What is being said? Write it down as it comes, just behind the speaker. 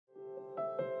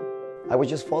I would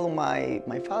just follow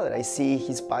my father. I see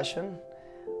his passion.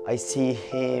 I see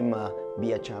him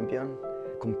be a champion,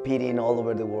 competing all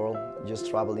over the world, just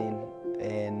traveling.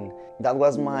 And that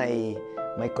was my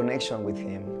connection with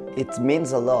him. It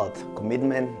means a lot: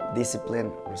 commitment,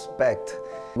 discipline, respect.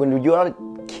 When you are a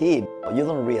kid, you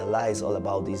don't realize all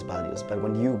about these values, but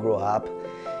when you grow up,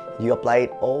 you apply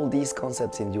all these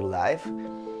concepts in your life,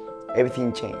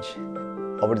 everything changes.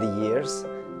 Over the years,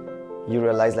 you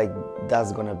realize like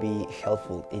that's gonna be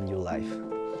helpful in your life.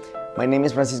 My name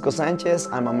is Francisco Sanchez.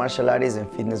 I'm a martial artist and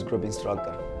fitness group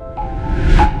instructor.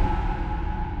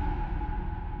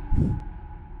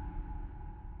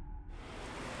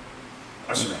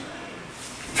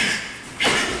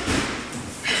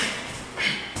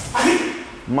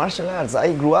 Martial arts,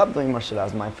 I grew up doing martial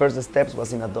arts. My first steps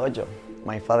was in a dojo.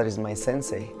 My father is my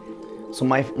sensei. So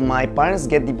my parents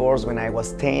get divorced when I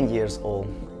was 10 years old.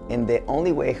 And the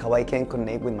only way how I can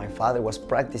connect with my father was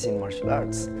practicing martial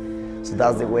arts. So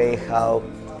that's the way how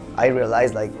I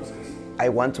realized like I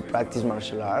want to practice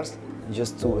martial arts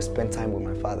just to spend time with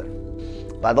my father.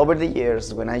 But over the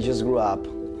years, when I just grew up,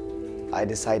 I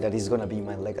decided that it's gonna be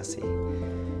my legacy.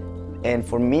 And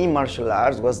for me, martial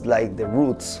arts was like the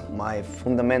roots, my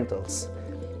fundamentals.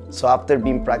 So after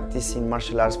being practicing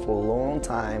martial arts for a long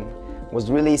time, it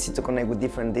was really easy to connect with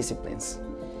different disciplines.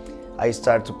 I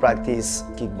started to practice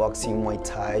kickboxing, Muay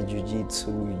Thai,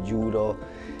 Jiu-Jitsu, Judo,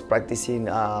 practicing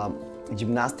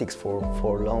gymnastics for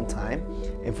a long time.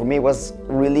 And for me, it was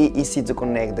really easy to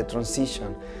connect the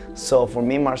transition. So for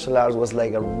me, martial arts was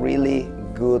like a really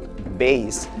good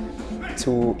base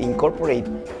to incorporate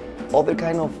other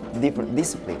kind of different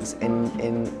disciplines.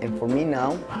 And for me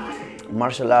now,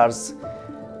 martial arts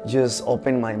just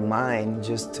opened my mind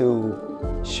just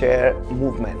to share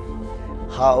movement,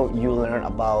 how you learn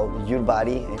about your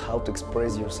body and how to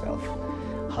express yourself,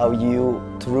 how you,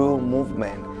 through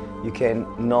movement, you can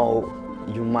know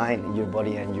your mind, your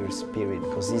body and your spirit,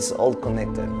 because it's all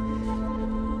connected.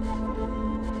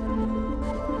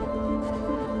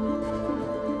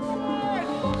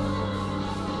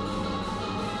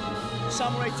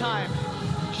 Samurai time,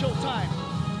 show time.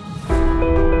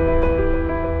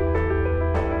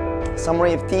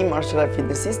 SamuraiFT Martial Art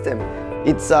Fitness System.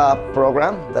 It's a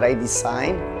program that I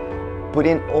designed,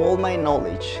 putting all my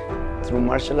knowledge through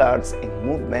martial arts and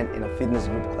movement in a fitness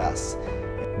group class.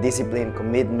 Discipline,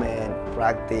 commitment,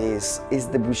 practice, is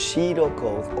the Bushido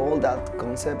code, all that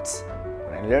concepts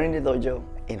when I learn in the dojo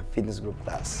in a fitness group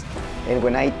class. And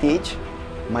when I teach,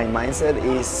 my mindset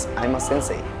is I'm a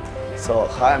sensei. So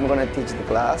how I'm gonna teach the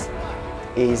class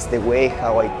is the way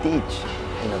how I teach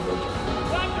in a dojo.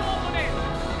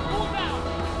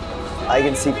 I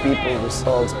can see people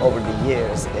results over the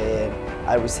years and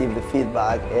I receive the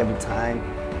feedback every time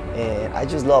and I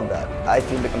just love that. I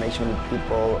feel the connection with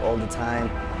people all the time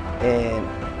and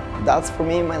that's for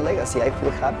me my legacy. I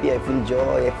feel happy, I feel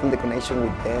joy, I feel the connection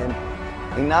with them.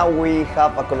 And now we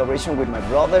have a collaboration with my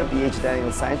brother,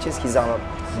 Daniel Sanchez. He's a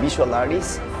visual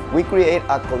artist. We create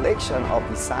a collection of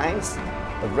designs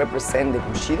that represent the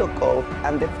Bushido code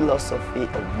and the philosophy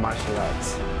of martial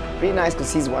arts. Pretty nice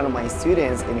because he's one of my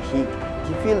students and he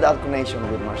feels that connection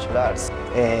with martial arts.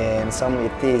 And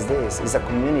SamuraiFT is this, it's a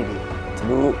community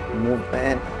through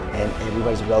movement and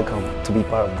everybody's welcome to be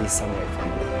part of this samurai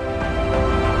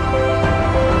family.